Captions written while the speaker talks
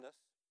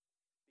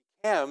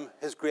became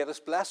his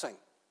greatest blessing.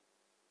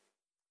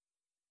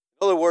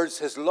 In other words,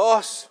 his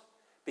loss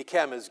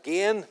became his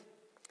gain,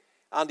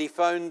 and he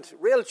found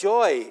real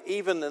joy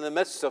even in the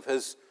midst of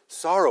his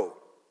sorrow.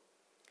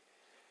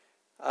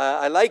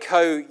 I like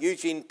how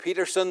Eugene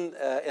Peterson,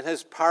 in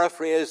his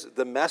paraphrase,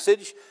 The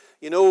Message,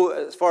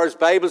 as far as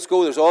Bibles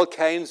go, there's all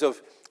kinds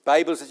of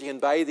Bibles that you can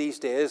buy these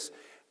days,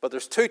 but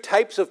there's two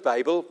types of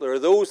Bible. There are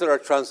those that are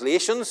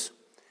translations,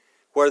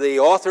 where the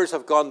authors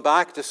have gone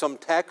back to some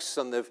texts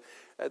and they've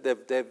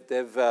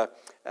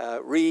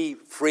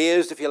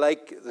rephrased, if you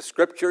like, the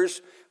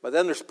scriptures. But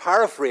then there's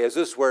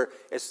paraphrases, where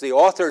it's the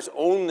author's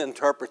own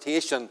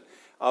interpretation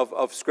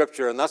of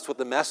scripture, and that's what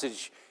The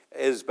Message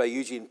is by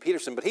Eugene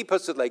Peterson. But he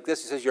puts it like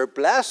this. He says, you're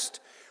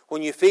blessed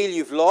when you feel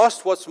you've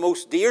lost what's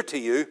most dear to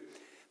you,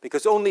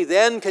 because only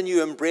then can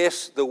you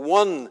embrace the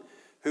one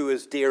who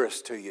is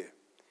dearest to you.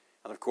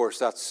 And of course,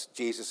 that's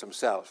Jesus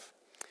himself.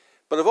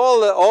 But of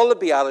all the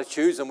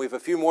Beatitudes, and we have a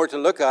few more to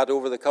look at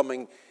over the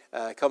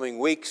coming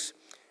weeks,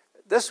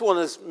 this one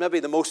is maybe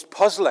the most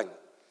puzzling.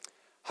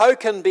 How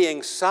can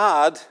being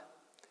sad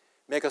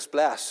make us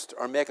blessed,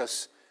 or make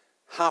us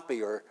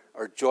happy, or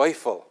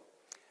joyful?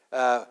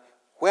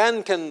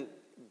 When can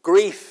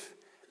grief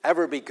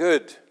ever be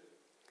good?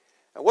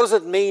 And what does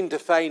it mean to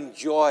find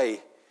joy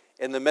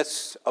in the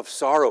midst of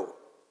sorrow?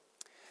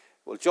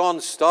 Well, John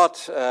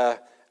Stott,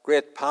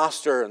 great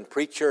pastor and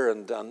preacher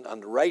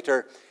and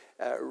writer,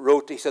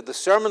 wrote, he said, the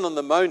Sermon on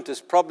the Mount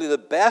is probably the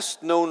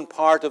best known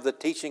part of the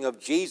teaching of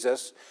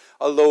Jesus,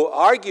 although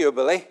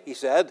arguably, he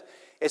said,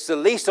 it's the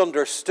least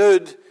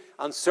understood,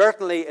 and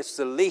certainly it's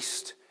the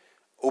least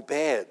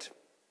obeyed.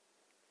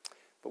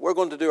 But we're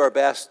going to do our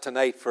best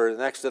tonight for the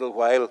next little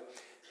while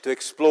to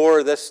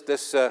explore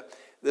this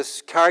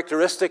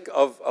characteristic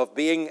of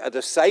being a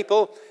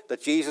disciple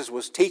that Jesus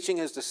was teaching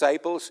his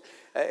disciples.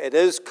 It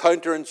is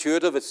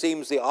counterintuitive. It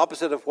seems the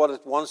opposite of what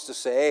it wants to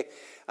say.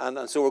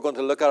 And so we're going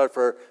to look at it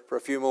for a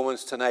few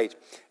moments tonight.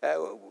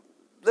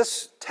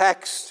 This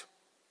text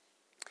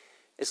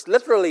is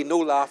literally no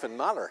laughing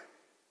matter,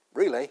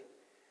 really.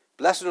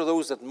 Blessed are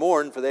those that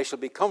mourn, for they shall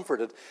be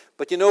comforted.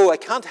 But I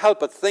can't help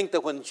but think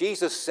that when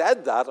Jesus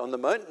said that on the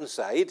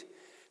mountainside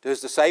to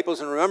his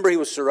disciples, and remember he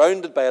was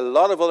surrounded by a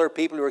lot of other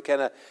people who were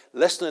kind of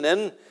listening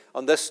in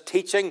on this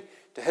teaching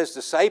to his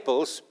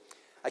disciples,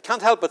 I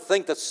can't help but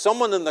think that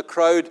someone in the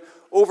crowd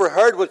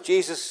overheard what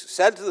Jesus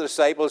said to the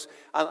disciples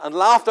and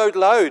laughed out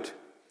loud,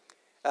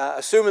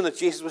 assuming that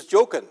Jesus was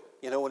joking.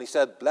 When he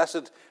said,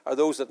 blessed are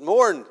those that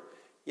mourn,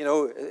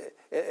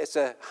 it's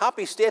a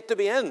happy state to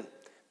be in,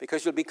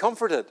 because you'll be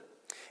comforted.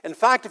 In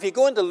fact, if you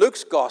go into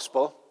Luke's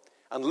gospel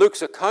and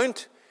Luke's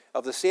account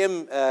of the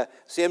same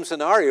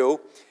scenario,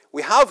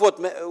 we have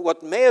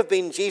what may have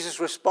been Jesus'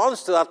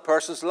 response to that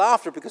person's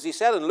laughter, because he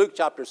said in Luke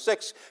chapter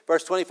 6,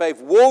 verse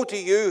 25, woe to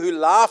you who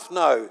laugh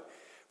now,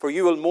 for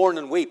you will mourn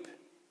and weep.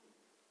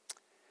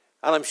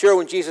 And I'm sure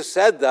when Jesus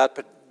said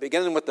that,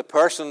 beginning with the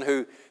person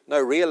who now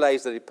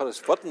realized that he put his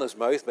foot in his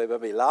mouth by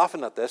maybe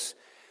laughing at this,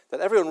 that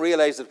everyone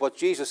realized that what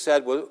Jesus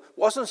said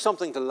wasn't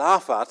something to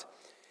laugh at.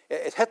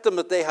 It hit them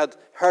that they had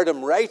heard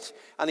him right,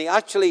 and he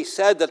actually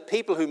said that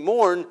people who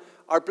mourn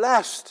are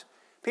blessed.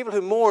 People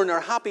who mourn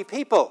are happy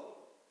people.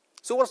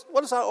 So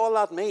what does all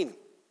that mean?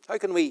 How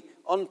can we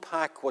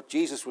unpack what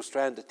Jesus was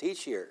trying to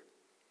teach here?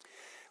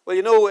 Well,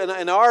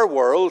 in our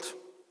world,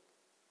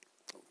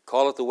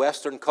 call it the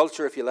Western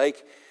culture if you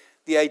like,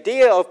 the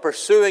idea of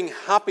pursuing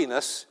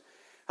happiness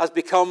has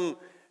become,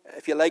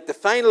 if you like, the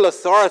final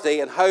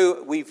authority in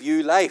how we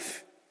view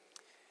life,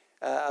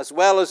 as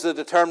well as the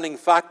determining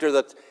factor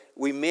that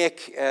we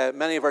make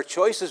many of our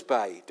choices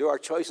by. Do our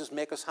choices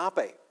make us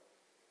happy?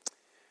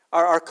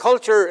 Our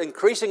culture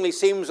increasingly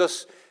seems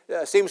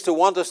to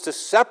want us to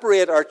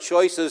separate our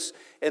choices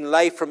in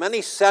life from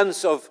any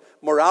sense of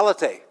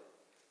morality.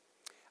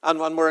 And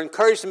when we're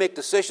encouraged to make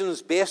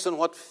decisions based on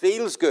what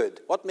feels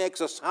good, what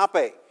makes us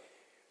happy.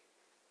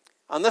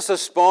 And this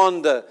has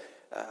spawned a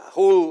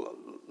whole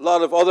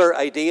lot of other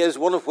ideas,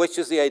 one of which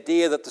is the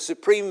idea that the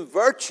supreme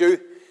virtue,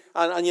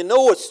 and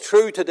it's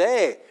true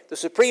today, the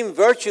supreme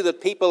virtue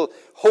that people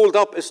hold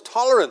up is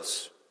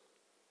tolerance.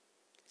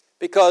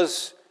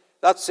 Because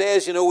that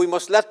says, we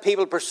must let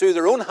people pursue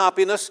their own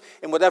happiness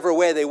in whatever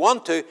way they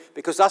want to,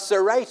 because that's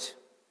their right.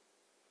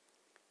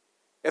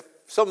 If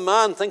some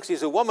man thinks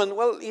he's a woman,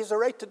 well, he has a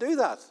right to do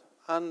that.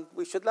 And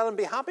we should let him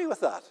be happy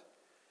with that.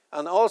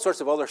 And all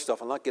sorts of other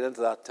stuff. I'll not get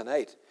into that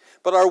tonight.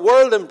 But our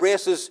world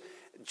embraces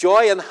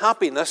joy and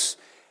happiness,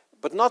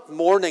 but not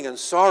mourning and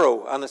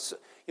sorrow. And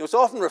it's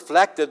often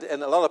reflected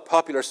in a lot of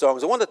popular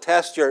songs. I want to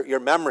test your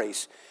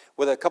memories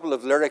with a couple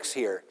of lyrics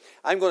here.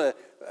 I'm going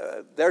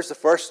to, there's the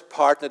first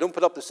part. Now, don't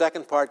put up the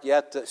second part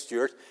yet,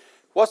 Stuart.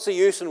 What's the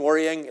use in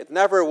worrying? It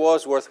never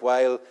was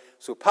worthwhile.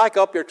 So pack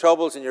up your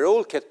troubles in your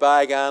old kit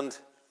bag and...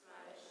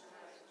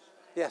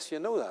 Yes, you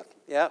know that.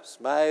 Yeah,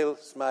 smile,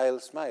 smile,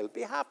 smile.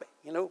 Be happy,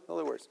 in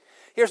other words.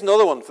 Here's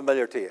another one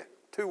familiar to you.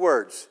 2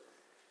 words.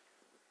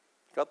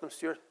 Got them,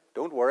 Stuart?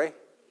 Don't worry.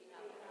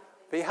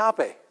 Be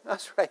happy.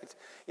 That's right.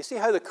 You see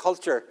how the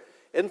culture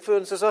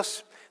influences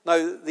us?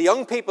 Now, the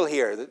young people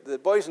here, the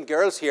boys and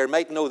girls here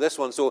might know this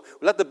one, so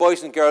we'll let the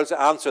boys and girls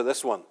answer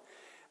this one.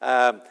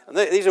 And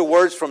these are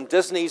words from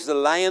Disney's The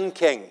Lion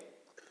King.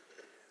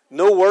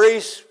 No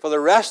worries for the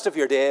rest of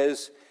your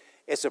days.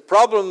 It's a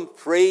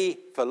problem-free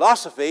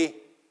philosophy.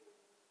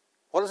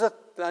 What is it,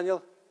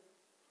 Daniel?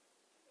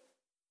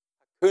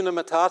 Hakuna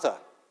Matata,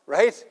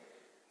 right?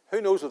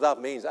 Who knows what that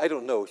means? I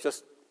don't know. It's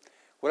just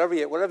whatever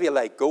you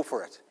like, go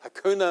for it.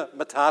 Hakuna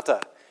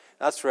Matata.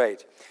 That's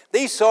right.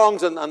 These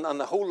songs and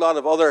a whole lot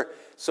of other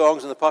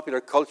songs in the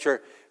popular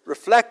culture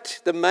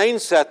reflect the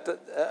mindset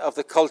of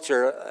the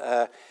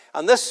culture.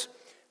 And this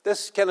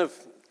kind of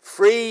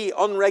free,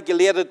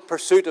 unregulated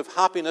pursuit of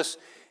happiness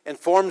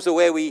informs the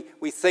way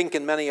we think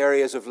in many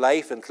areas of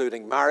life,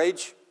 including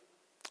marriage.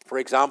 For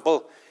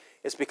example,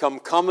 it's become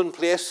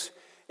commonplace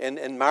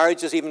in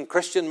marriages, even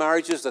Christian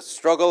marriages that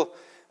struggle,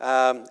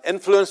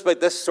 influenced by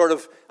this sort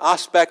of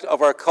aspect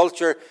of our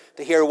culture,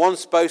 to hear one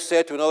spouse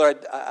say to another,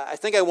 I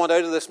think I want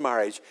out of this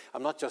marriage.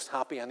 I'm not just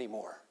happy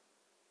anymore.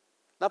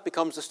 That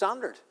becomes the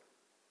standard.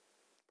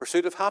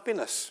 Pursuit of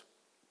happiness.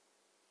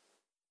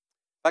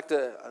 In fact,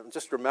 I'm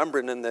just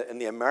remembering in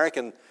the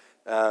American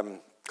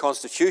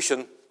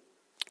Constitution,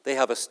 they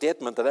have a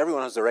statement that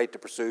everyone has the right to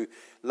pursue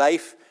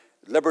life,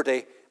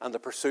 liberty, and the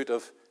pursuit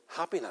of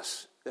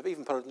happiness. They've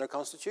even put it in their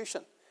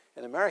Constitution.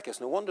 In America, it's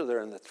no wonder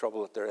they're in the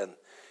trouble that they're in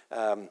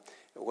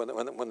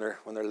when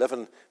they're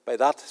living by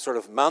that sort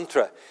of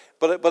mantra.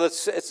 But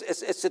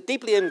it's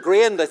deeply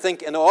ingrained, I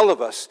think, in all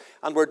of us,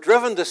 and we're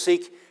driven to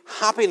seek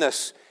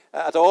happiness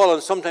at all,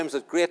 and sometimes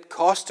at great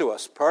cost to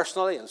us,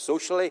 personally and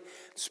socially,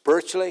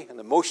 spiritually and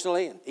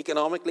emotionally and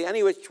economically,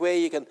 any which way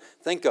you can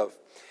think of.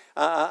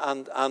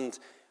 And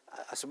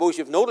I suppose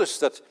you've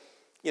noticed that,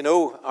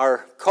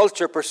 our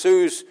culture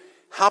pursues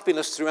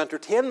happiness through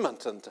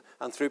entertainment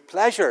and through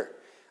pleasure.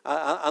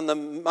 And the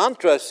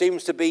mantra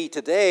seems to be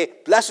today,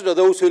 blessed are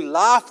those who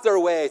laugh their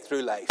way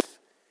through life.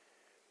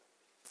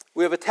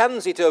 We have a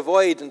tendency to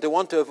avoid and to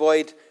want to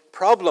avoid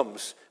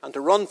problems and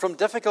to run from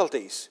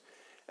difficulties.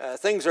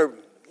 Things are,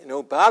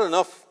 bad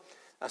enough,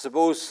 I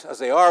suppose, as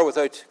they are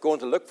without going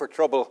to look for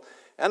trouble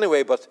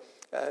anyway. But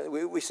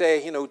we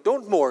say,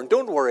 don't mourn,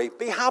 don't worry,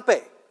 be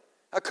happy.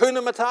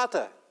 Hakuna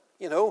Matata,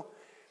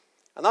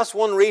 And that's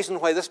one reason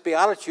why this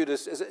beatitude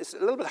is a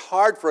little bit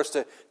hard for us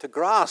to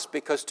grasp,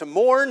 because to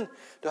mourn,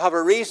 to have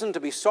a reason to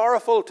be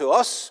sorrowful to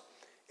us,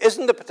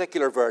 isn't a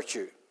particular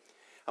virtue.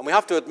 And we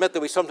have to admit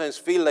that we sometimes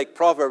feel like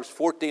Proverbs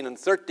 14 and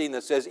 13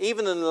 that says,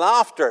 even in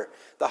laughter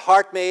the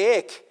heart may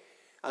ache,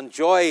 and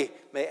joy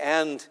may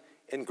end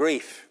in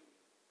grief.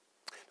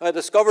 Now, I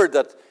discovered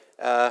that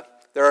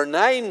there are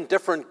 9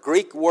 different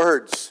Greek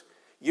words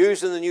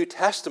used in the New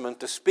Testament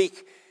to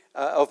speak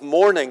of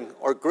mourning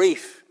or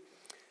grief.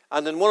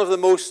 And in one of the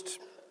most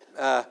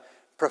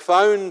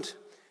profound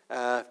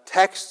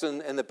texts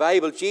in the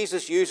Bible,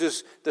 Jesus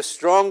uses the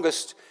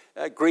strongest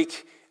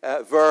Greek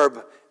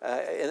verb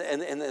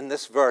in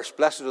this verse.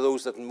 Blessed are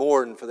those that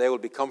mourn, for they will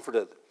be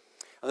comforted.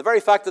 And the very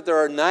fact that there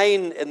are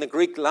 9 in the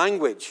Greek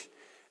language,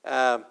 is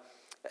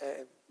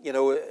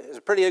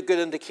a pretty good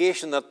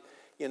indication that,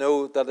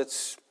 that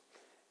it's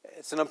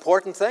an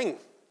important thing.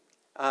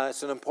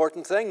 It's an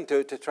important thing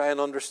to try and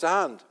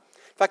understand.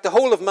 In fact, the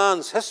whole of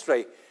man's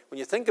history, when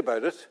you think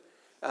about it,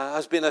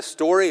 has been a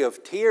story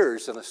of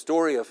tears and a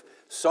story of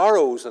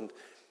sorrows, and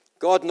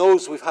God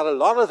knows we've had a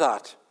lot of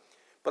that.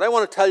 But I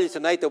want to tell you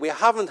tonight that we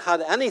haven't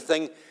had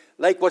anything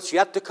like what's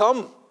yet to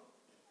come.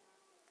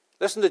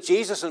 Listen to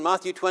Jesus in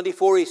Matthew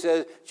 24. He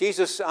says,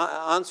 Jesus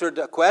answered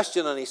a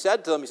question, and he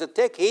said to them,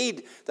 take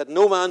heed that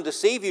no man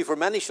deceive you, for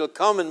many shall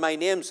come in my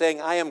name, saying,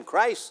 I am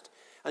Christ,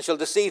 and shall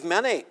deceive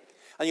many.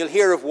 And you'll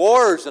hear of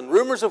wars and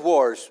rumors of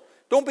wars.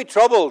 Don't be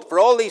troubled, for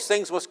all these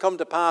things must come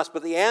to pass,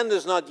 but the end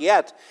is not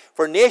yet.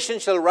 For nation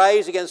shall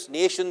rise against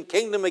nation,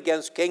 kingdom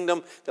against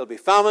kingdom. There'll be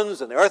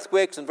famines and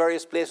earthquakes in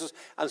various places,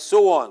 and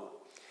so on.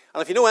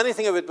 And if you know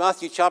anything about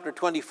Matthew chapter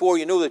 24,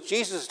 you know that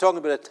Jesus is talking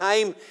about a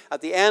time at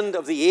the end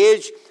of the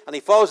age, and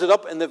he follows it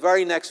up in the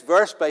very next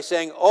verse by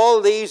saying, all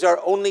these are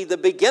only the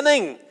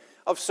beginning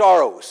of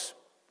sorrows.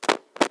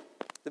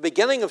 The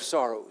beginning of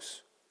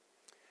sorrows.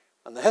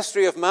 And the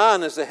history of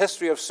man is the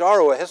history of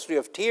sorrow, a history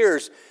of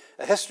tears,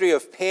 a history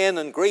of pain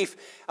and grief,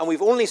 and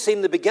we've only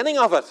seen the beginning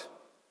of it.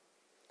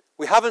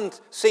 We haven't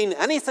seen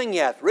anything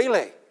yet,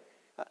 really,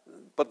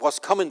 but what's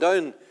coming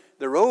down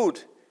the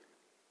road.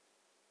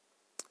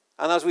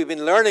 And as we've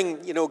been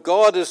learning,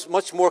 God is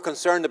much more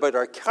concerned about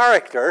our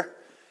character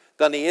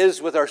than he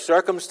is with our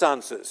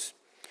circumstances.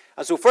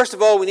 And so first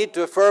of all, we need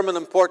to affirm an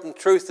important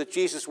truth that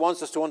Jesus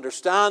wants us to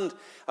understand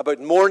about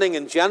mourning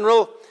in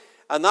general,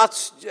 and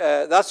that's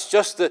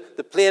just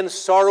the plain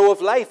sorrow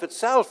of life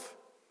itself.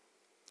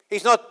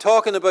 He's not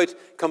talking about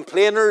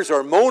complainers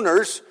or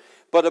moaners,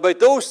 but about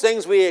those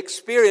things we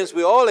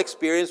all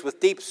experience with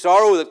deep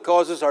sorrow that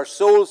causes our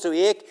souls to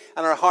ache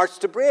and our hearts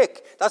to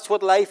break. That's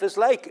what life is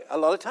like a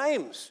lot of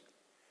times.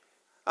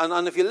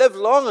 And if you live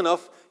long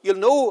enough, you'll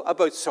know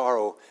about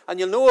sorrow, and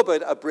you'll know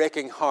about a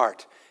breaking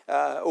heart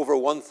over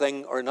one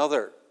thing or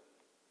another.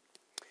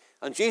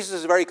 And Jesus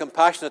is very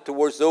compassionate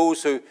towards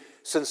those who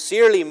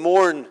sincerely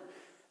mourn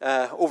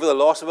over the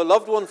loss of a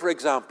loved one, for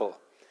example,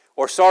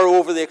 or sorrow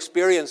over the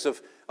experience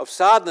of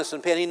sadness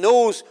and pain. He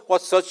knows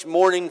what such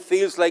mourning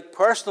feels like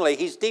personally.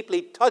 He's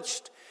deeply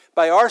touched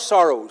by our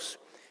sorrows.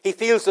 He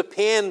feels the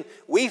pain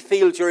we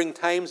feel during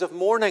times of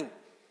mourning.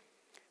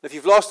 If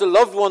you've lost a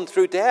loved one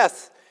through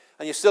death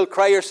and you still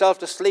cry yourself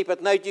to sleep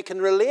at night, you can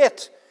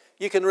relate.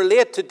 You can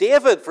relate to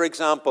David, for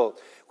example.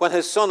 When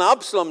his son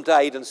Absalom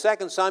died in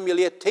 2 Samuel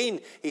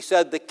 18, he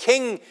said the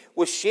king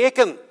was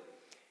shaken.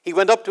 He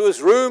went up to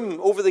his room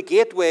over the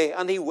gateway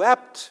and he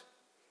wept.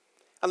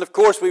 And of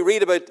course, we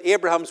read about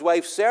Abraham's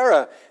wife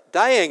Sarah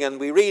dying, and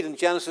we read in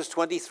Genesis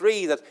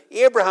 23 that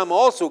Abraham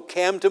also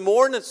came to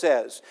mourn, it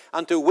says,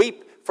 and to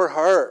weep for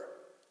her.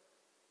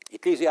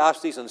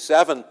 Ecclesiastes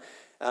 7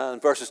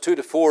 and verses 2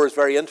 to 4 is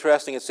very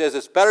interesting. It says,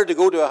 it's better to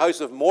go to a house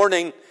of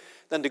mourning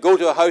than to go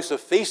to a house of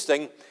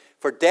feasting,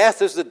 for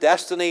death is the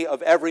destiny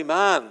of every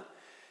man.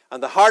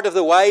 And the heart of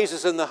the wise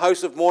is in the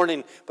house of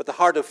mourning, but the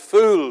heart of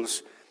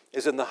fools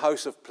is in the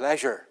house of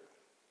pleasure.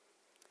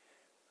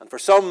 And for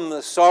some,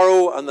 the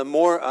sorrow and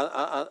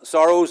the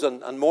sorrows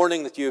and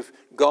mourning that you've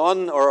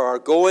gone or are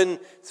going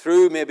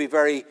through may be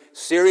very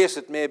serious.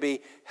 It may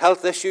be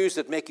health issues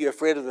that make you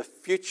afraid of the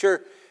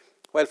future.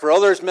 While for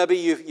others, maybe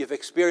you've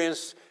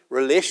experienced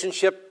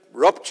relationship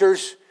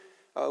ruptures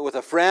with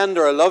a friend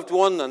or a loved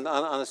one, and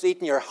it's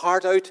eaten your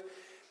heart out.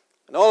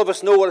 And all of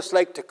us know what it's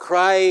like to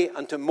cry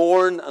and to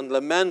mourn and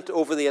lament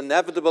over the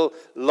inevitable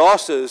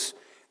losses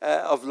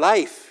of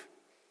life.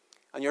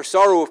 And your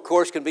sorrow, of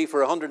course, can be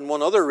for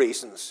 101 other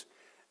reasons.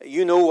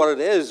 You know what it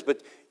is,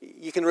 but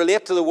you can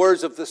relate to the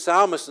words of the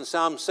psalmist in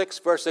Psalm 6,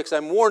 verse 6.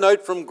 I'm worn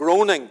out from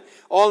groaning.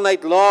 All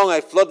night long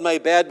I flood my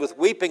bed with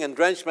weeping and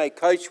drench my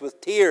couch with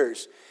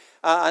tears.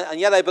 And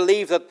yet I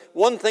believe that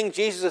one thing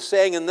Jesus is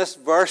saying in this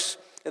verse,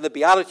 in the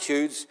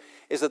Beatitudes,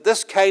 is that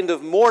this kind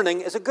of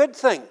mourning is a good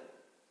thing.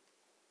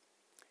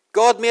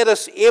 God made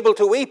us able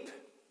to weep.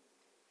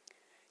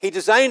 He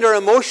designed our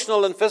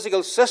emotional and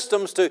physical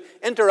systems to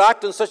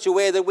interact in such a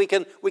way that we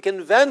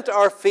can vent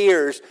our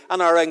fears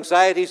and our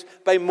anxieties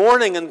by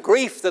mourning, and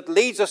grief that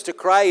leads us to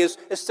cry is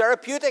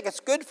therapeutic.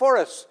 It's good for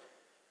us.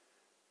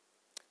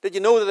 Did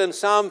you know that in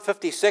Psalm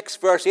 56,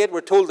 verse 8,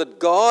 we're told that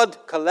God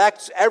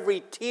collects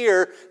every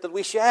tear that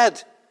we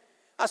shed?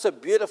 That's a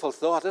beautiful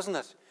thought, isn't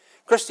it?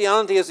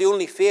 Christianity is the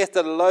only faith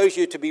that allows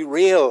you to be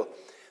real.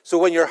 So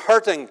when you're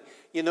hurting,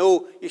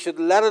 you should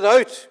let it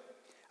out.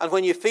 And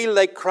when you feel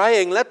like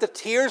crying, let the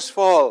tears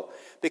fall,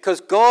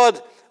 because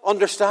God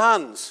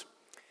understands.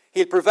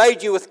 He'll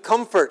provide you with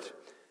comfort.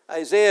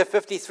 Isaiah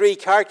 53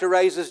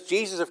 characterizes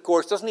Jesus, of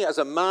course, doesn't he, as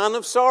a man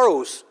of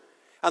sorrows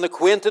and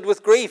acquainted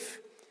with grief.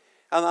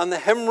 And the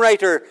hymn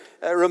writer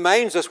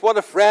reminds us what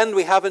a friend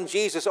we have in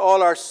Jesus,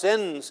 all our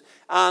sins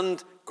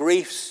and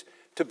griefs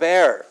to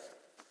bear.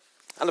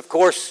 And of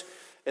course,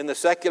 in the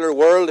secular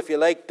world, if you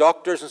like,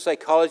 doctors and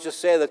psychologists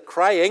say that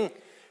crying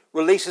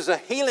releases a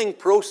healing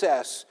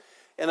process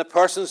in a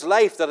person's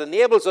life that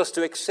enables us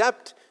to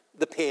accept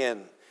the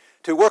pain,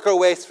 to work our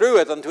way through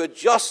it, and to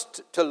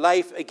adjust to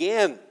life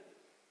again.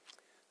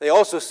 They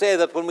also say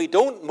that when we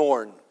don't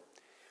mourn,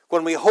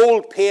 when we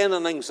hold pain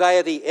and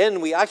anxiety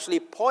in, we actually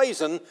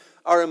poison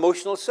our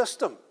emotional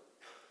system.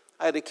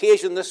 I had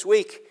occasion this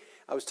week,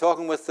 I was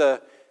talking with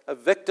a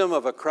victim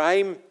of a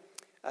crime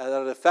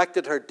that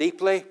affected her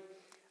deeply.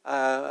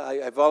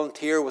 I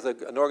volunteer with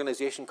an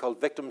organisation called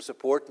Victim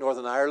Support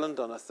Northern Ireland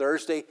on a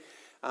Thursday,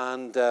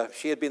 and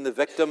she had been the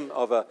victim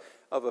of a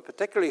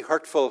particularly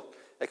hurtful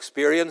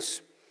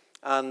experience.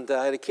 And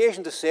I had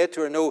occasion to say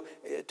to her,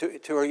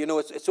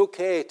 it's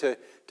okay to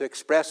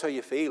express how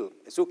you feel.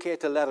 It's okay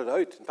to let it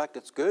out. In fact,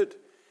 it's good.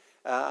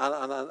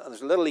 And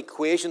there's a little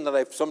equation that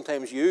I've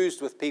sometimes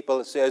used with people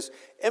that says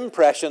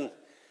impression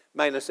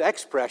minus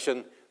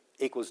expression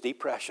equals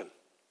depression.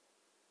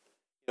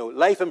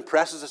 Life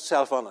impresses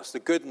itself on us, the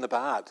good and the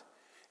bad.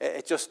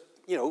 It just,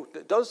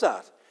 it does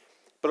that.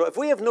 But if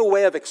we have no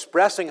way of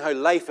expressing how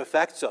life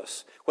affects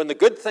us, when the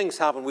good things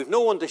happen, we've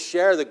no one to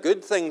share the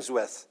good things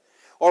with.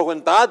 Or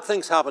when bad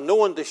things happen, no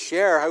one to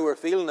share how we're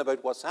feeling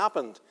about what's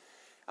happened,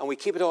 and we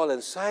keep it all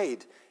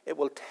inside, it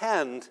will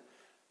tend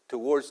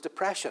towards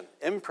depression.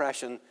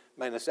 Impression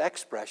minus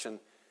expression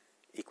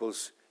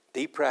equals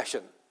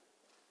depression.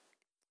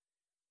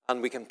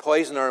 And we can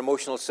poison our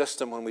emotional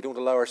system when we don't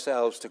allow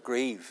ourselves to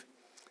grieve.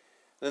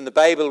 And in the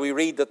Bible, we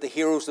read that the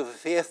heroes of the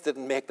faith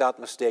didn't make that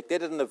mistake. They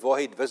didn't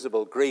avoid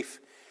visible grief.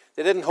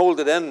 They didn't hold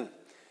it in.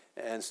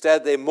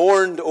 Instead, they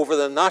mourned over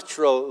the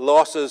natural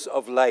losses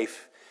of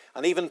life.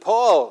 And even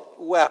Paul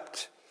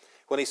wept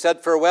when he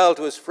said farewell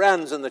to his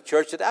friends in the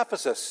church at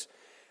Ephesus.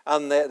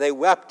 And they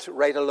wept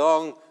right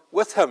along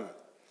with him.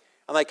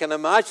 And I can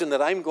imagine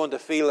that I'm going to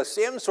feel the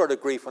same sort of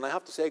grief when I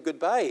have to say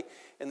goodbye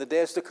in the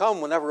days to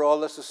come, whenever all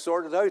this is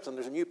sorted out and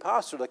there's a new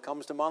pastor that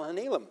comes to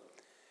Monaghan.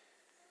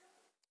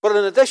 But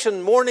in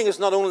addition, mourning is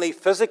not only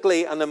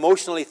physically and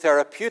emotionally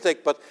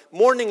therapeutic, but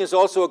mourning is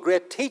also a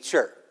great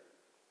teacher.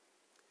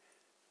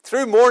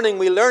 Through mourning,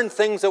 we learn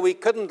things that we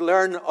couldn't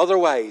learn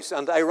otherwise.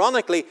 And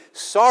ironically,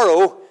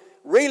 sorrow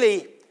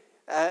really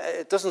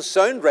it doesn't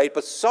sound right,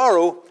 but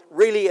sorrow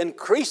really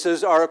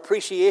increases our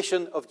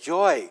appreciation of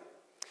joy.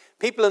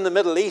 People in the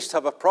Middle East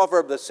have a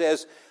proverb that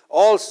says,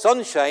 all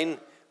sunshine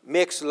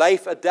makes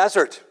life a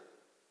desert.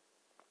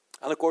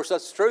 And of course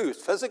that's true.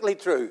 It's physically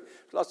true.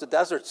 There's lots of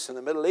deserts in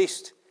the Middle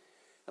East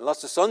and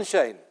lots of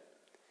sunshine.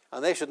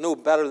 And they should know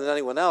better than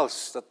anyone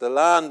else that the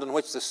land on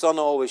which the sun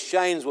always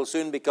shines will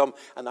soon become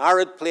an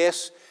arid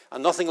place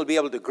and nothing will be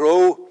able to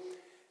grow.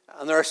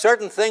 And there are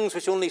certain things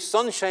which only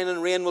sunshine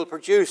and rain will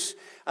produce.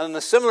 And in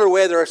a similar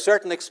way, there are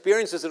certain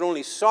experiences that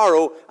only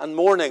sorrow and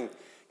mourning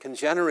can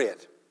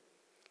generate.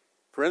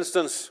 For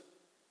instance,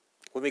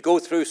 when we go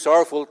through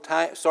sorrowful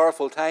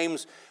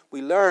times,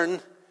 we learn,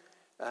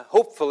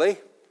 hopefully,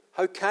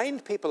 how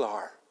kind people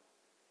are.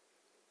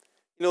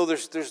 You know,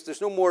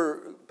 there's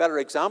no better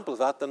example of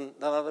that than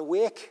at a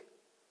wake.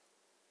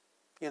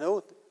 You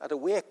know, at a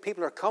wake,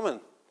 people are coming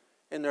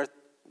in their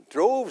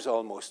droves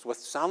almost with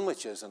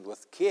sandwiches and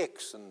with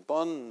cakes and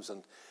buns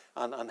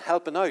and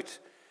helping out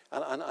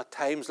and at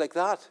times like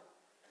that.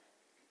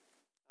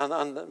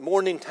 And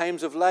mourning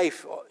times of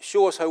life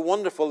show us how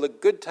wonderful the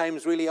good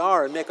times really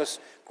are and make us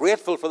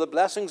grateful for the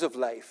blessings of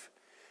life.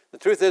 The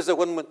truth is that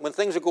when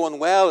things are going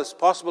well, it's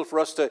possible for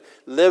us to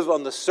live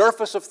on the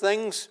surface of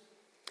things.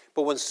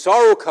 But when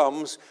sorrow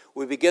comes,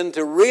 we begin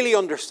to really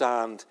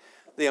understand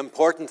the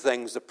important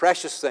things, the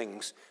precious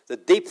things, the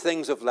deep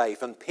things of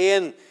life. And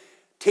pain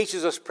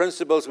teaches us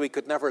principles we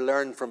could never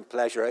learn from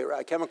pleasure.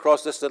 I came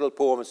across this little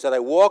poem. It said, I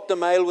walked a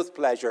mile with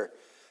pleasure.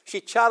 She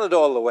chatted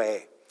all the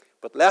way,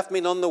 but left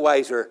me none the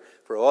wiser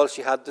for all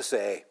she had to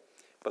say.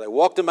 But I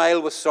walked a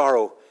mile with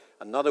sorrow,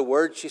 and not a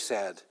word she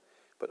said.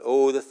 But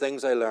oh, the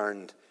things I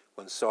learned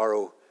when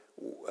sorrow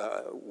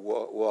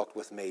walked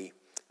with me.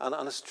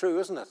 And it's true,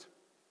 isn't it?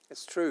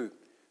 It's true.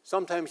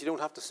 Sometimes you don't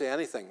have to say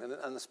anything,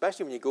 and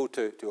especially when you go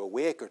to a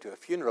wake or to a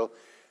funeral,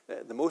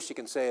 the most you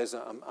can say is,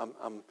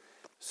 I'm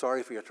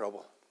sorry for your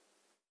trouble.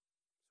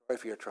 Sorry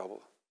for your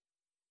trouble.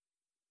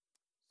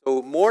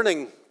 So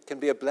mourning can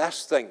be a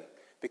blessed thing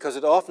because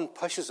it often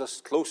pushes us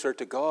closer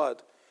to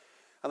God.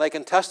 And I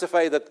can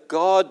testify that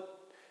God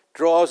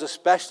draws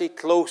especially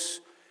close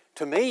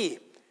to me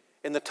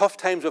in the tough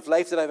times of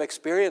life that I've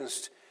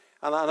experienced.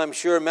 And I'm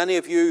sure many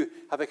of you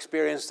have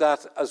experienced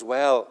that as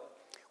well.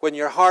 When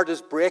your heart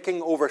is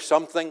breaking over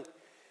something,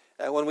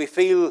 when we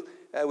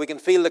can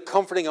feel the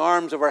comforting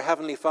arms of our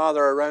Heavenly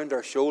Father around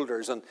our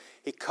shoulders, and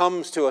He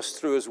comes to us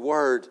through His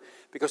Word.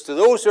 Because to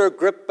those who are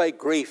gripped by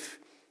grief,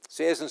 it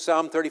says in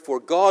Psalm 34,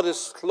 God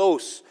is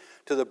close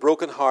to the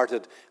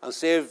brokenhearted and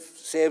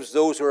saves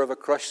those who are of a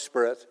crushed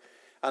spirit.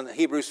 And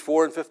Hebrews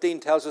 4:15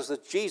 tells us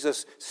that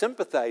Jesus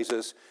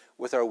sympathizes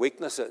with our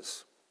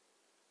weaknesses.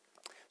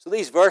 So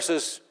these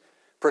verses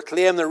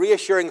proclaim the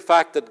reassuring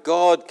fact that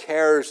God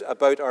cares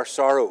about our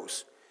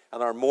sorrows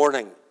and our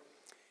mourning.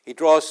 He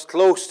draws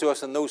close to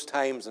us in those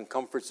times and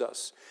comforts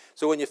us.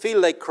 So when you feel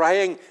like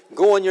crying,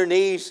 go on your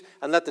knees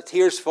and let the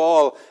tears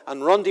fall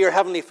and run to your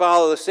Heavenly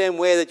Father the same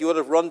way that you would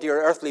have run to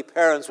your earthly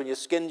parents when you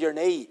skinned your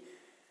knee.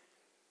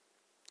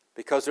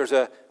 Because there's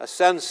a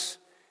sense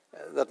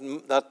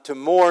that to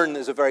mourn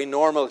is a very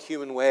normal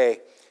human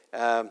way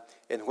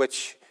in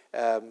which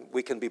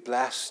we can be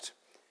blessed.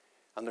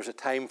 And there's a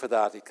time for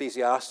that.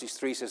 Ecclesiastes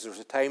 3 says there's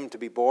a time to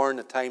be born,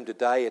 a time to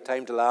die, a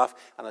time to laugh,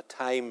 and a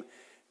time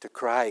to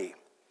cry.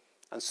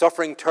 And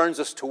suffering turns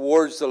us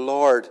towards the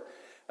Lord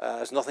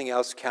as nothing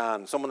else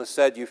can. Someone has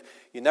said you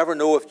never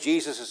know if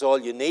Jesus is all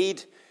you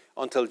need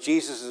until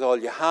Jesus is all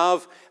you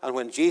have. And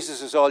when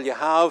Jesus is all you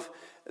have,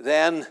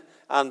 then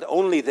and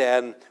only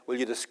then will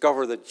you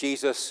discover that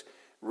Jesus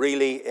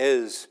really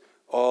is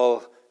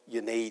all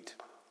you need.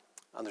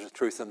 And there's a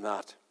truth in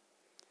that.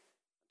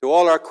 To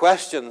all our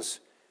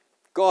questions,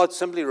 God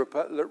simply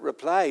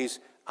replies,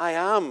 I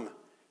am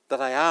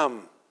that I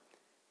am.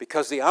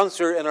 Because the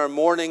answer in our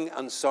mourning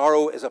and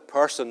sorrow is a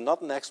person,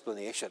 not an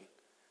explanation.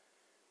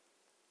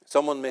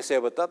 Someone may say,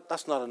 but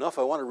that's not enough.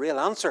 I want a real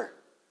answer.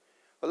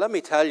 Well, let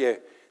me tell you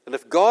that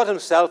if God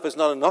Himself is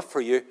not enough for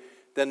you,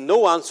 then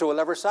no answer will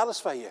ever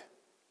satisfy you.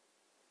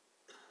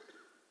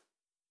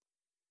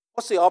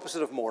 What's the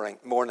opposite of mourning?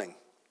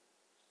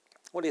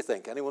 What do you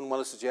think? Anyone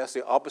want to suggest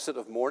the opposite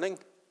of mourning?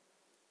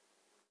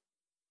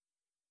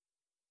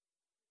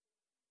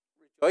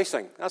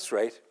 Rejoicing. That's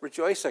right,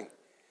 rejoicing.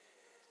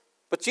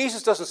 But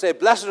Jesus doesn't say,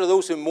 blessed are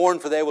those who mourn,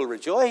 for they will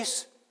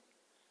rejoice.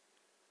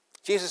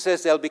 Jesus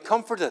says they'll be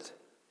comforted.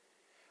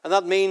 And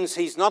that means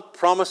He's not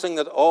promising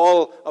that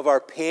all of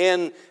our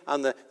pain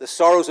and the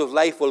sorrows of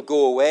life will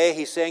go away.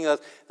 He's saying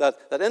that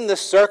in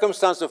this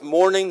circumstance of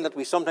mourning that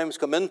we sometimes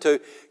come into,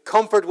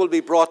 comfort will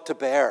be brought to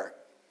bear.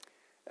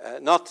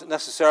 Not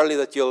necessarily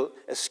that you'll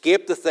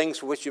escape the things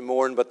for which you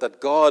mourn, but that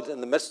God,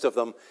 in the midst of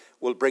them,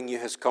 will bring you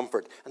His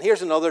comfort. And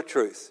here's another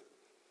truth.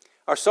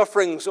 Our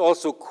sufferings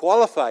also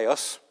qualify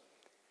us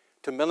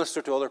to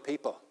minister to other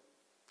people.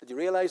 Did you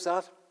realize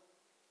that?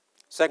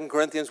 2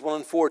 Corinthians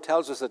 1:4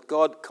 tells us that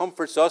God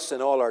comforts us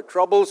in all our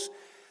troubles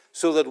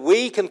so that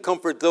we can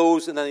comfort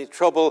those in any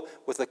trouble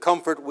with the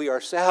comfort we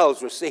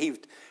ourselves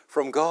received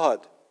from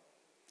God.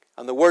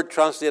 And the word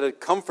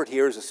translated comfort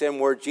here is the same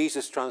word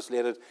Jesus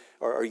translated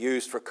are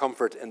used for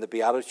comfort in the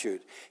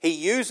Beatitude. He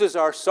uses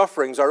our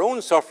sufferings, our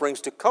own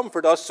sufferings, to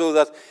comfort us so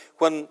that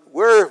when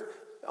we're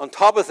on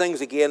top of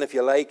things again, if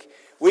you like,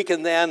 we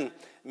can then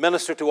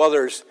minister to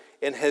others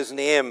in his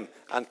name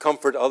and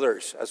comfort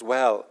others as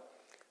well.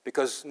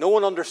 Because no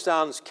one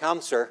understands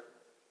cancer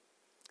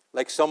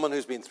like someone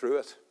who's been through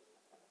it.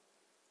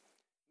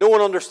 No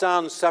one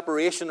understands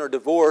separation or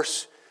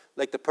divorce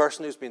like the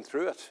person who's been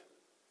through it.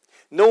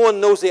 No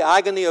one knows the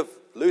agony of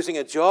losing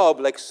a job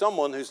like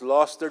someone who's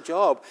lost their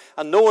job.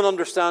 And no one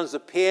understands the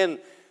pain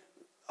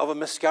of a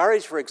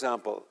miscarriage, for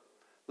example,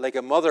 like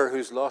a mother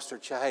who's lost her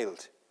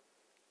child.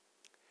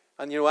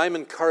 And I'm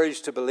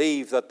encouraged to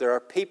believe that there are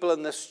people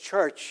in this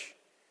church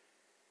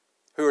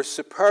who are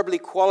superbly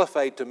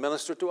qualified to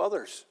minister to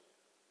others.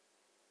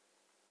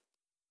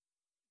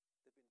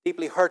 They've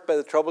been deeply hurt by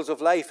the troubles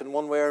of life in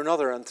one way or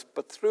another,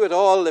 but through it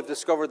all they've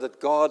discovered that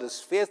God is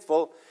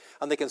faithful,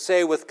 and they can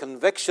say with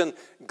conviction,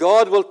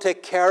 God will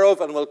take care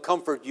of and will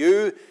comfort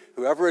you,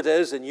 whoever it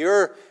is, in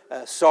your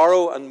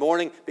sorrow and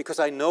mourning, because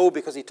I know,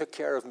 because he took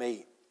care of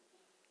me.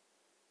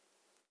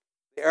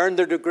 They earned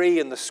their degree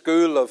in the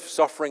school of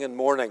suffering and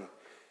mourning,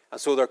 and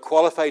so they're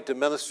qualified to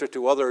minister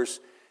to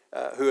others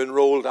who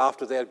enrolled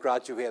after they had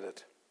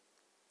graduated,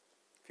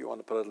 if you want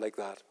to put it like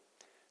that.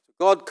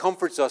 God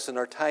comforts us in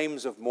our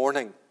times of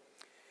mourning,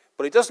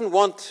 but he doesn't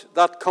want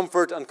that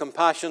comfort and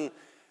compassion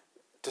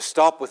to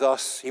stop with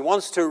us. He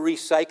wants to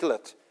recycle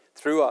it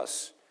through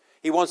us.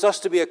 He wants us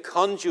to be a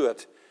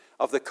conduit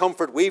of the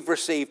comfort we've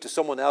received to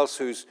someone else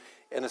who's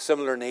in a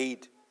similar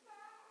need.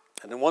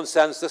 And in one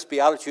sense, this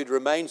beatitude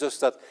reminds us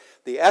that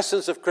the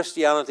essence of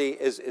Christianity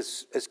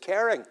is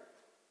caring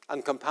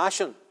and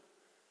compassion.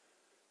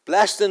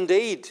 Blessed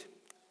indeed,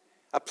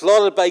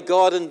 applauded by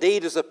God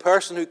indeed, is a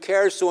person who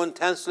cares so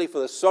intensely for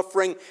the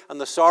suffering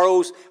and the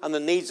sorrows and the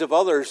needs of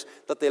others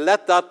that they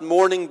let that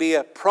mourning be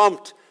a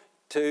prompt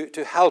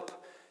to help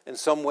in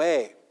some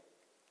way.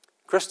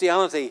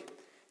 Christianity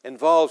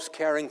involves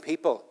caring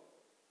people.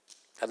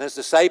 And as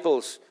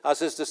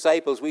his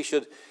disciples, we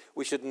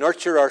should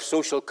nurture our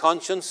social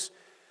conscience.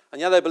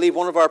 And yet I believe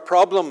one of our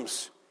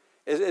problems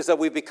is that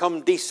we've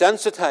become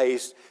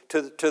desensitized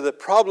to the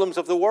problems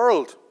of the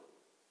world.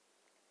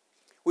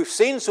 We've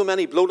seen so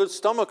many bloated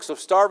stomachs of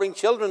starving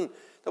children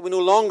that we no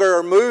longer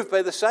are moved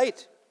by the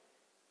sight.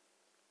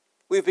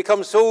 We've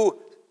become so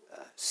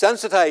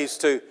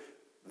sensitized to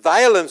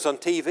violence on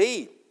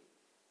TV,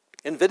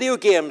 in video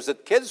games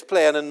that kids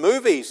play, and in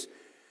movies,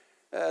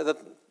 that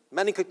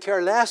many could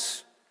care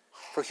less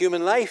for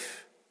human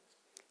life.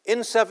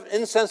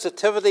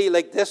 Insensitivity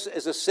like this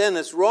is a sin.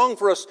 It's wrong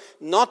for us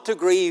not to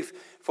grieve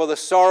for the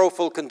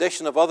sorrowful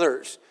condition of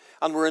others.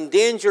 And we're in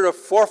danger of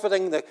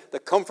forfeiting the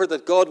comfort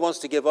that God wants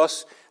to give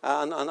us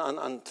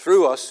and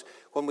through us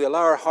when we allow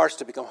our hearts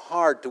to become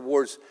hard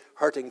towards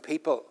hurting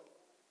people.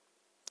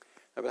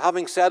 Now, but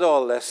having said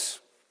all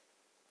this,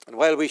 and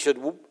while we should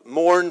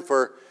mourn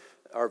for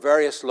our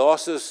various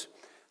losses,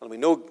 and we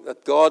know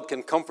that God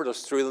can comfort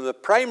us through them, the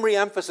primary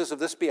emphasis of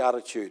this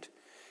beatitude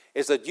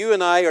is that you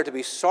and I are to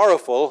be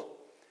sorrowful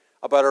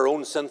about our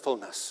own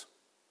sinfulness.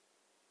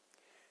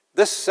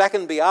 This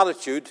second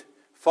beatitude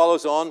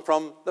follows on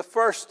from the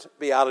first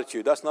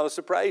beatitude. That's not a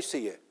surprise to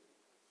you.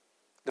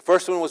 The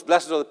first one was,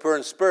 blessed are the poor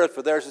in spirit,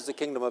 for theirs is the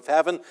kingdom of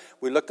heaven.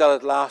 We looked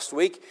at it last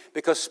week,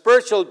 because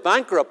spiritual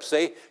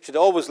bankruptcy should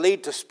always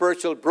lead to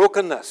spiritual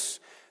brokenness.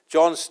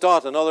 John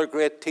Stott, another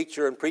great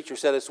teacher and preacher,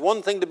 said it's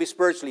one thing to be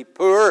spiritually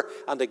poor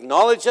and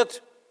acknowledge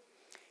it.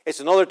 It's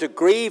another to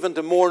grieve and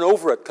to mourn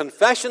over it.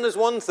 Confession is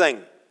one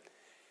thing,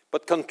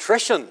 but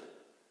contrition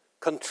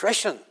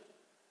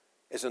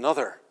is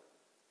another.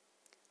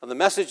 And the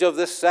message of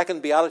this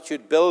second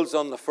beatitude builds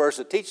on the first.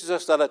 It teaches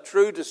us that a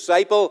true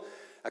disciple,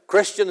 a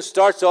Christian,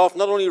 starts off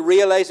not only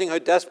realizing how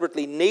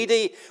desperately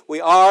needy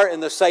we are in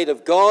the sight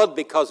of God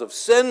because of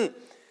sin,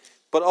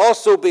 but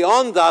also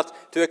beyond that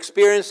to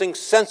experiencing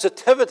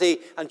sensitivity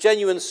and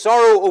genuine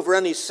sorrow over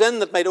any sin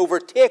that might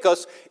overtake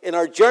us in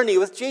our journey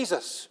with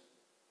Jesus.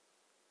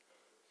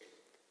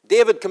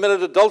 David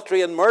committed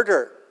adultery and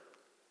murder,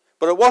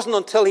 but it wasn't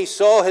until he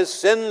saw his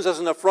sins as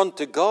an affront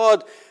to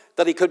God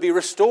that he could be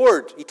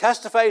restored. He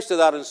testifies to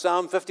that in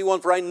Psalm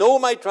 51, for I know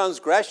my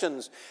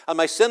transgressions, and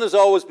my sin is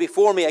always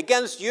before me.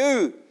 Against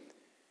you,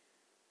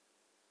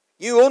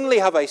 you only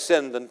have I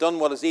sinned and done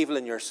what is evil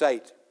in your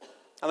sight.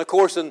 And of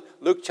course, in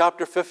Luke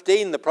chapter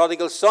 15, the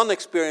prodigal son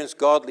experienced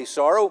godly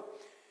sorrow.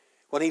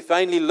 When he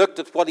finally looked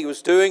at what he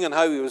was doing and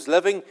how he was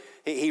living,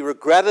 he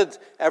regretted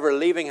ever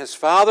leaving his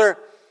father.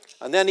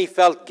 And then he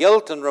felt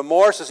guilt and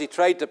remorse as he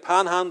tried to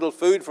panhandle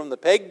food from the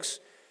pigs.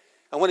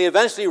 And when he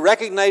eventually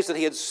recognized that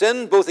he had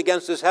sinned both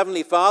against his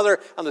heavenly father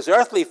and his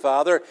earthly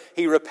father,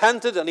 he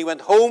repented and he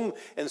went home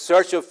in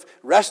search of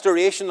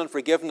restoration and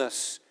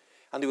forgiveness.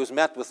 And he was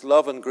met with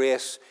love and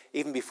grace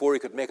even before he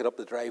could make it up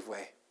the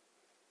driveway.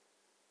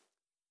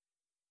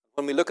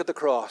 When we look at the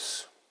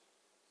cross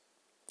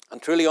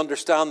and truly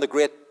understand the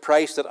great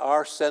price that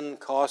our sin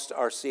cost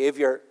our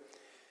Savior,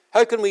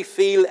 how can we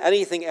feel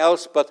anything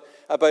else but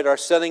about our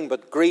sinning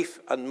but grief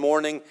and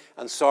mourning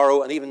and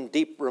sorrow and even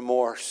deep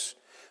remorse?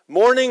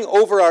 Mourning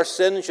over our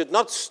sin should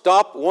not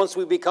stop once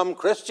we become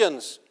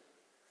Christians.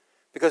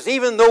 Because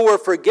even though we're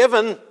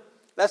forgiven,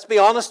 let's be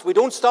honest, we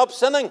don't stop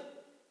sinning.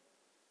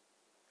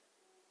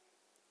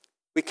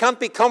 We can't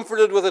be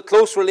comforted with a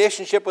close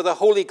relationship with a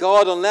holy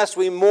God unless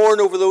we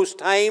mourn over those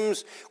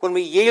times when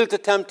we yield to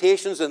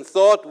temptations in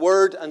thought,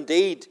 word, and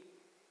deed.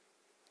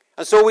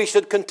 And so we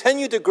should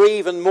continue to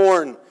grieve and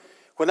mourn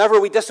whenever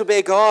we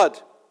disobey God.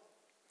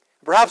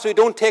 Perhaps we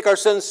don't take our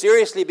sins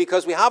seriously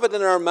because we have it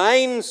in our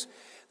minds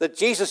that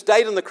Jesus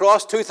died on the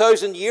cross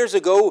 2,000 years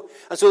ago,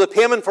 and so the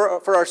payment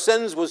for our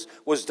sins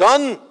was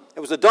done. It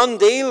was a done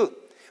deal.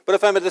 But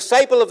if I'm a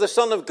disciple of the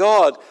Son of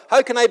God,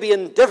 how can I be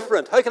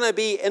indifferent? How can I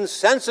be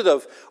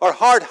insensitive or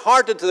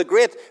hard-hearted to the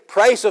great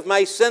price of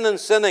my sin and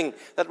sinning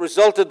that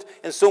resulted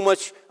in so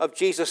much of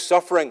Jesus'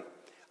 suffering?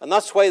 And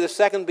that's why the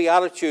second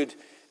beatitude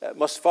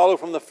must follow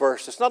from the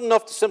first. It's not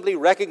enough to simply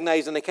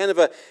recognize in a kind of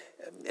a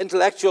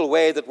intellectual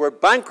way that we're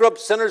bankrupt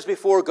sinners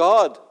before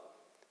God.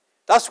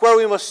 That's where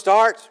we must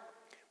start.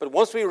 But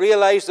once we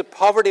realize the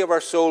poverty of our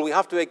soul, we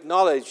have to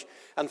acknowledge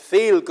and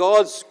feel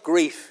God's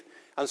grief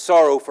and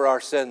sorrow for our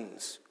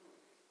sins.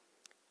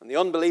 And the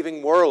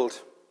unbelieving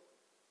world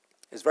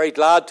is very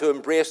glad to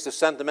embrace the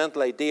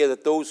sentimental idea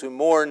that those who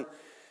mourn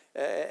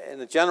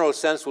in a general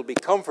sense will be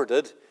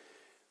comforted,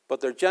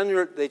 but they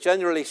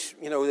generally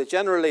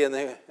in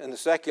the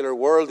secular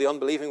world, the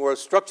unbelieving world,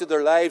 structured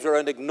their lives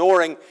around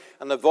ignoring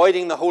and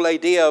avoiding the whole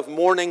idea of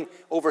mourning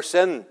over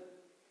sin.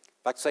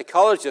 In fact,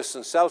 psychologists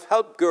and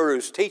self-help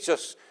gurus teach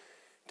us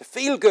to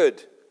feel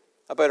good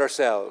about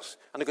ourselves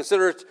and to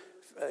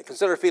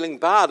consider feeling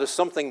bad as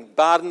something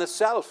bad in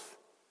itself.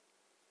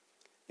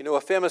 You know,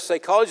 a famous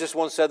psychologist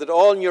once said that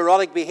all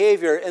neurotic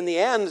behavior in the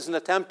end is an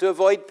attempt to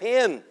avoid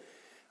pain.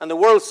 And the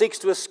world seeks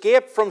to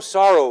escape from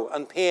sorrow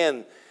and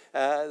pain,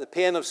 the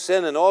pain of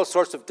sin in all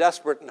sorts of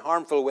desperate and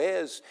harmful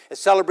ways. It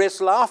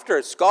celebrates laughter.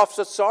 It scoffs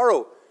at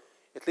sorrow.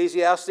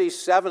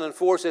 Ecclesiastes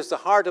 7:4 says, the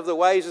heart of the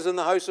wise is in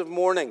the house of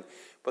mourning,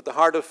 but the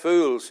heart of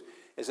fools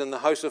is in the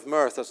house of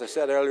mirth, as I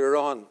said earlier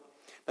on.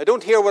 Now,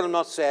 don't hear what I'm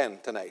not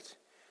saying tonight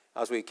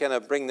as we kind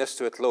of bring this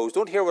to a close.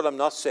 Don't hear what I'm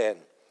not saying.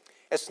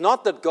 It's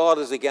not that God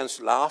is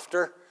against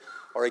laughter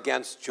or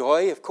against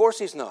joy. Of course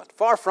he's not.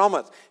 Far from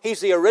it. He's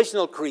the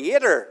original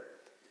creator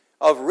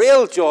of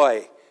real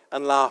joy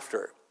and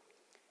laughter.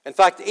 In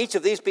fact, each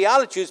of these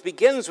Beatitudes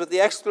begins with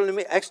the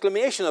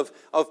exclamation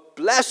of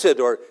blessed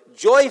or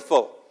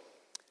joyful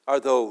are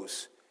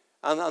those.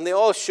 And they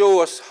all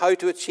show us how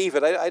to achieve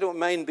it. I don't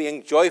mind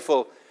being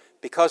joyful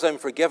because I'm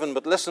forgiven.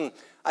 But listen,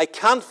 I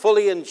can't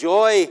fully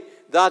enjoy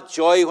that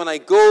joy when I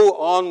go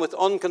on with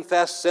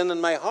unconfessed sin in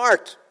my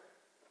heart.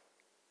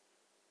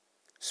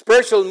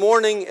 Spiritual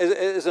mourning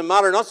is a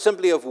matter not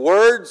simply of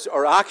words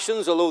or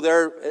actions, although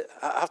they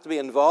have to be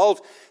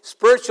involved.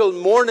 Spiritual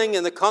mourning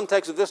in the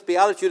context of this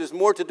beatitude is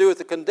more to do with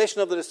the condition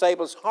of the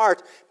disciple's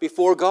heart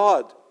before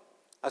God.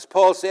 As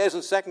Paul says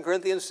in 2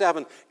 Corinthians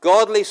 7,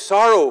 godly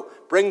sorrow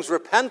brings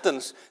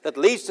repentance that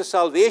leads to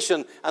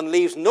salvation and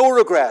leaves no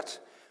regret,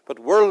 but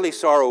worldly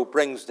sorrow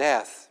brings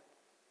death.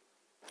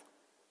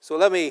 So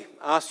let me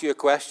ask you a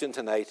question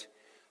tonight.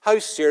 How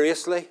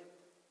seriously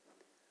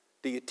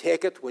do you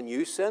take it when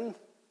you sin?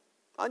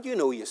 And you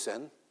know you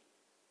sin.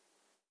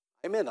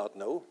 I may not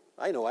know.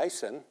 I know I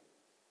sin.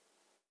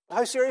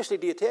 How seriously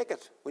do you take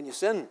it when you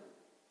sin?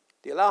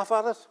 Do you laugh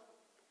at it?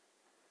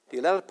 Do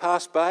you let it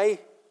pass by?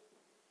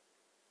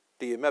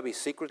 Do you maybe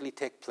secretly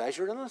take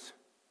pleasure in it?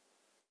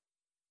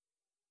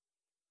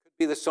 It could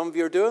be that some of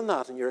you are doing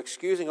that and you're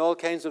excusing all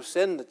kinds of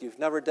sin that you've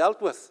never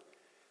dealt with.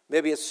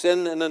 Maybe it's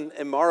sin in an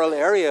immoral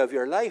area of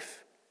your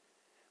life.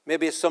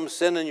 Maybe it's some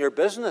sin in your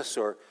business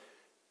or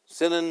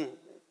sin in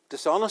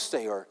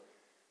dishonesty, or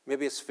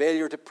maybe it's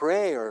failure to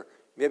pray, or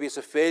maybe it's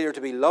a failure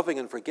to be loving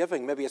and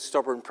forgiving. Maybe it's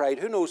stubborn pride.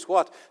 Who knows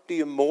what? Do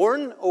you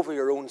mourn over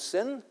your own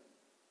sin?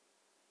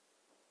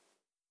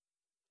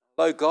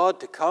 Allow God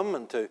to come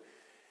and to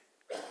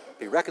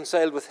be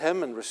reconciled with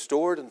him and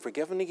restored and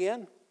forgiven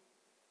again?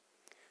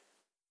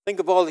 Think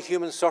of all the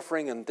human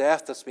suffering and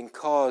death that's been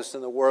caused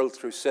in the world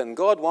through sin.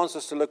 God wants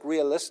us to look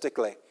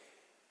realistically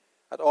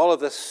at all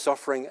of this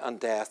suffering and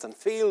death and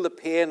feel the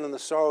pain and the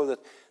sorrow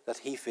that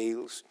he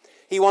feels.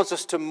 He wants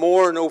us to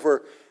mourn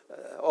over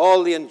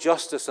all the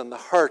injustice and the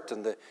hurt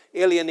and the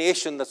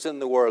alienation that's in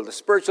the world, the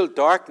spiritual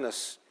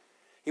darkness.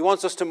 He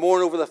wants us to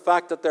mourn over the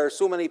fact that there are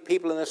so many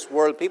people in this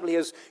world, people he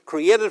has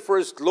created for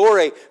his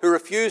glory, who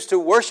refuse to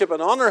worship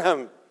and honor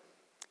him.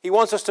 He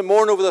wants us to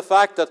mourn over the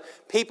fact that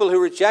people who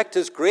reject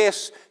his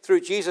grace through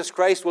Jesus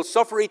Christ will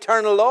suffer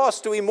eternal loss.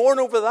 Do we mourn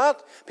over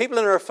that? People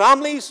in our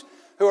families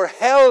who are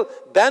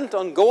hell-bent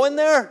on going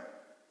there?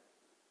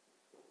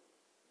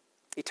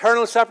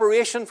 Eternal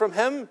separation from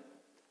him?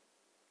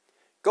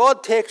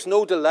 God takes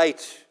no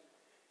delight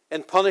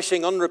in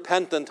punishing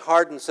unrepentant,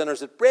 hardened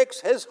sinners. It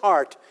breaks his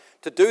heart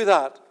to do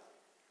that.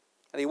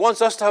 And he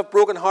wants us to have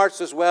broken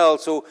hearts as well.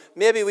 So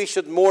maybe we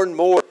should mourn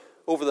more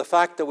over the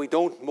fact that we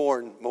don't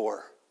mourn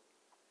more.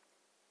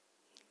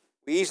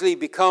 We easily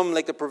become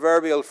like the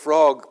proverbial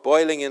frog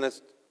boiling in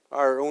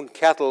our own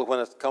kettle when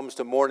it comes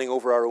to mourning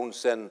over our own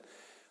sin.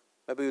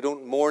 Maybe we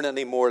don't mourn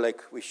anymore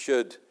like we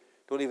should.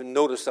 Don't even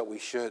notice that we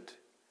should.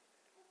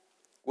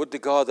 Would to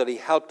God that he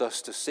helped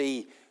us to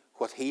see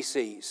what he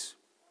sees.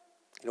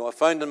 I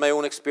found in my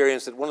own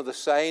experience that one of the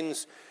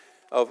signs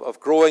of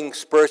growing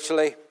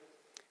spiritually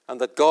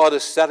and that God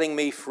is setting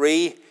me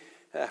free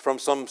from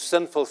some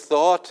sinful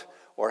thought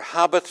or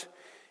habit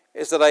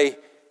is that I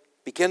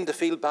begin to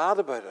feel bad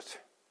about it.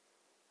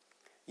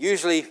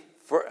 Usually,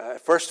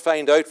 first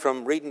find out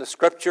from reading the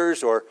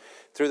scriptures or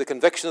through the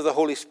conviction of the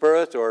Holy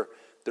Spirit or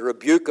the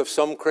rebuke of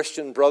some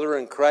Christian brother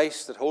in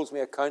Christ that holds me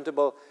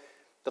accountable,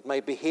 that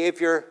my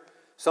behavior,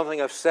 something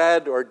I've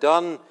said or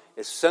done,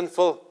 is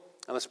sinful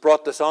and it's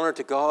brought dishonor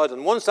to God.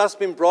 And once that's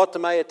been brought to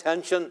my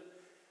attention,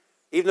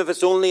 even if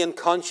it's only in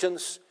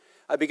conscience,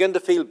 I begin to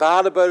feel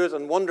bad about it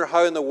and wonder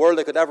how in the world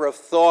I could ever have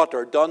thought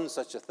or done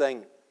such a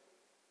thing.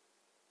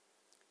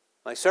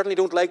 I certainly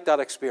don't like that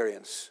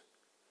experience.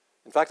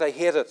 In fact, I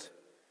hate it.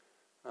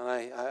 And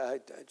I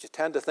just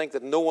tend to think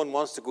that no one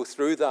wants to go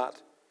through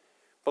that.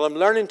 But I'm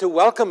learning to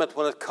welcome it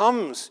when it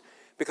comes,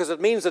 because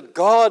it means that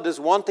God is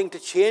wanting to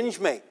change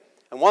me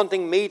and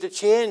wanting me to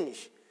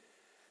change.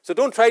 So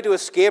don't try to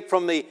escape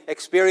from the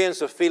experience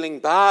of feeling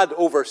bad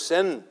over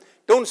sin.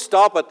 Don't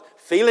stop at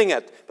feeling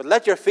it, but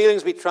let your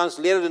feelings be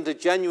translated into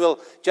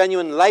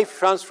genuine life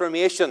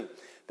transformation.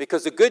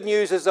 Because the good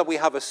news is that we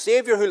have a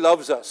Savior who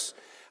loves us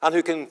and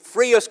who can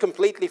free us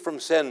completely from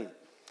sin.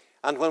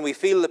 And when we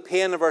feel the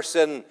pain of our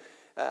sin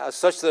as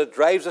such that it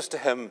drives us to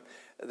him,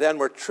 then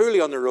we're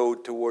truly on the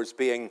road towards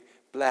being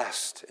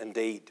blessed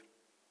indeed.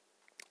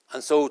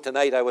 And so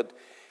tonight I would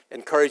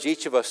encourage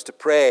each of us to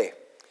pray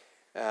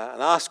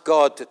and ask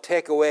God to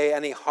take away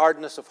any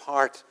hardness of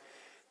heart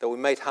that we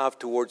might have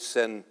towards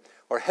sin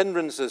or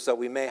hindrances that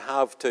we may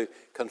have to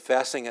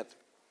confessing it.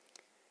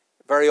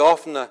 Very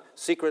often a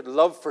secret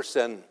love for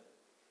sin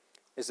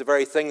is the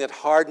very thing that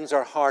hardens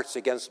our hearts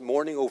against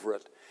mourning over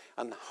it.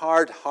 And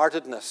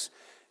hard-heartedness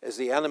is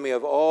the enemy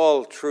of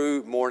all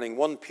true mourning.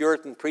 One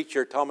Puritan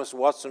preacher, Thomas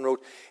Watson,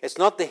 wrote, "It's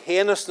not the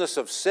heinousness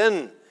of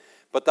sin,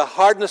 but the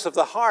hardness of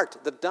the heart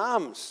that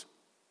damns."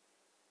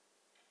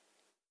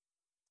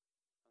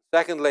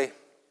 Secondly,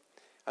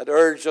 I'd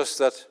urge us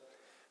that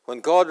when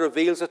God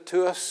reveals it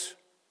to us,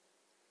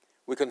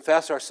 we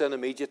confess our sin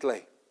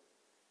immediately.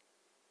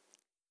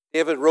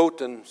 David wrote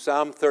in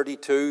Psalm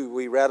 32,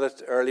 we read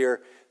it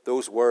earlier,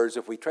 those words,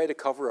 if we try to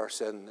cover our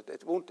sin,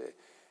 it won't.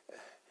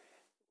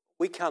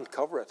 We can't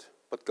cover it,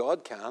 but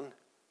God can.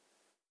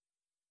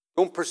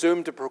 Don't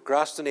presume to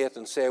procrastinate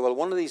and say, well,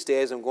 one of these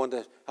days I'm going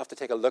to have to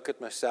take a look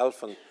at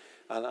myself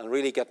and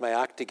really get my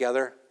act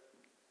together.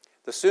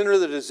 The sooner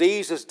the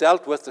disease is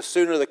dealt with, the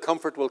sooner the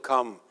comfort will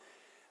come,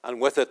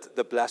 and with it,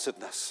 the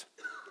blessedness.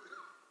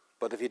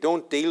 But if you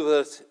don't deal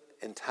with it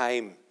in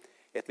time,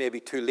 it may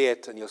be too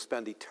late and you'll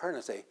spend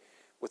eternity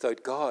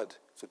without God.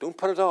 So don't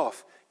put it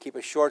off. Keep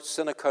a short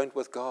sin account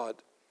with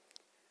God.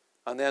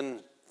 And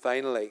then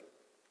finally,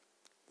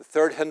 the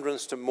third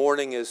hindrance to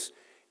mourning is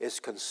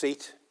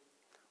conceit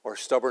or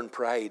stubborn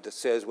pride that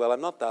says, well,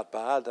 I'm not that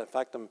bad. In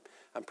fact,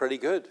 I'm pretty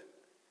good.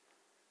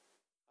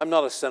 I'm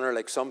not a sinner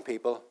like some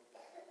people.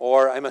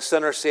 Or I'm a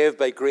sinner saved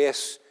by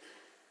grace.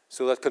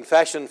 So that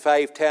confession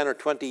 5, 10, or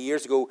 20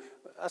 years ago,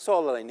 that's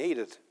all that I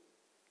needed.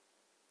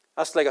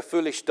 That's like a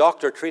foolish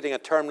doctor treating a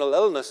terminal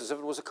illness as if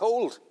it was a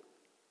cold.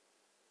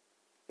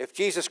 If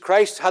Jesus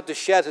Christ had to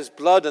shed his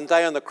blood and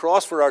die on the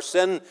cross for our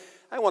sin,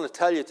 I want to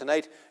tell you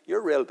tonight,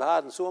 you're real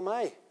bad and so am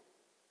I.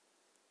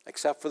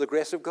 Except for the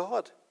grace of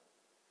God.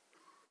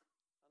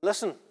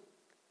 Listen,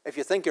 if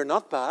you think you're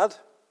not bad,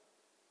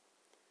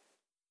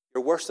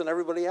 you're worse than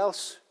everybody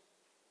else.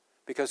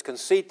 Because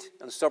conceit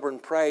and stubborn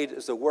pride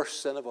is the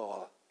worst sin of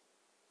all.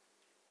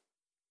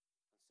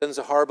 Sin's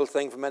a horrible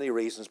thing for many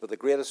reasons, but the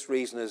greatest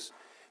reason is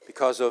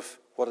because of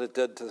what it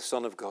did to the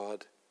Son of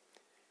God.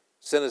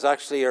 Sin is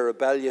actually a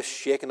rebellious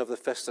shaking of the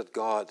fist at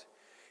God.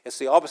 It's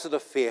the opposite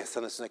of faith,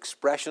 and it's an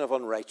expression of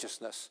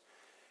unrighteousness.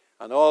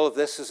 And all of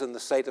this is in the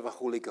sight of a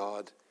holy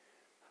God.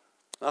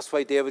 That's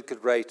why David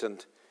could write,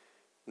 and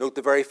note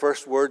the very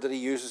first word that he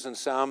uses in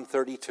Psalm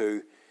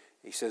 32.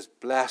 He says,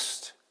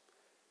 blessed,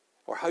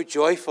 or how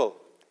joyful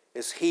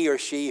is he or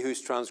she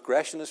whose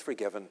transgression is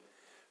forgiven,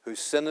 whose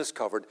sin is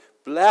covered.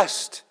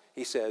 Blessed,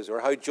 he says, or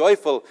how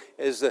joyful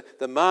is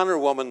the man or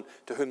woman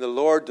to whom the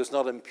Lord does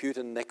not impute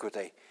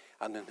iniquity,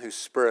 and in whose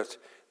spirit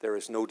there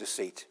is no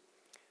deceit.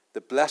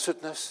 The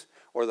blessedness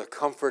or the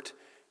comfort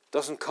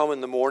doesn't come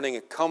in the morning.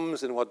 It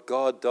comes in what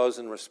God does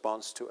in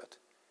response to it.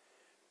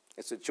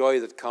 It's a joy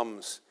that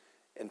comes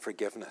in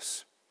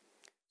forgiveness.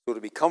 So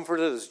to be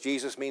comforted, as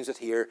Jesus means it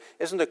here,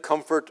 isn't a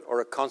comfort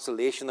or a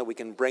consolation that we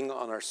can bring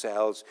on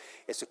ourselves.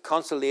 It's a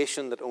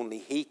consolation that only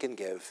he can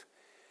give.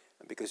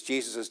 And because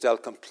Jesus has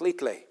dealt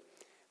completely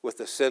with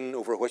the sin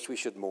over which we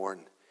should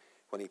mourn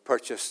when he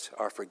purchased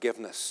our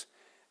forgiveness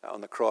on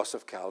the cross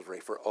of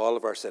Calvary for all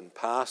of our sin,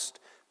 past,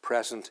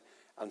 present,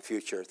 and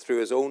future, through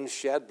his own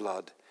shed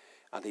blood.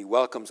 And he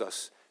welcomes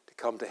us to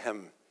come to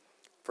him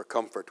for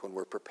comfort when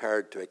we're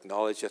prepared to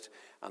acknowledge it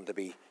and to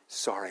be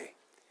sorry.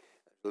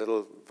 A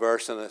little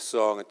verse in a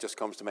song, it just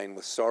comes to mind,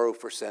 with sorrow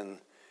for sin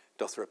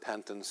doth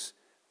repentance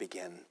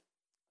begin.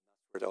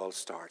 Where it all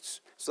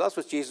starts. So that's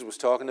what Jesus was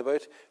talking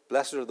about.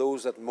 Blessed are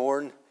those that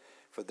mourn,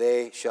 for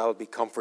they shall be comforted.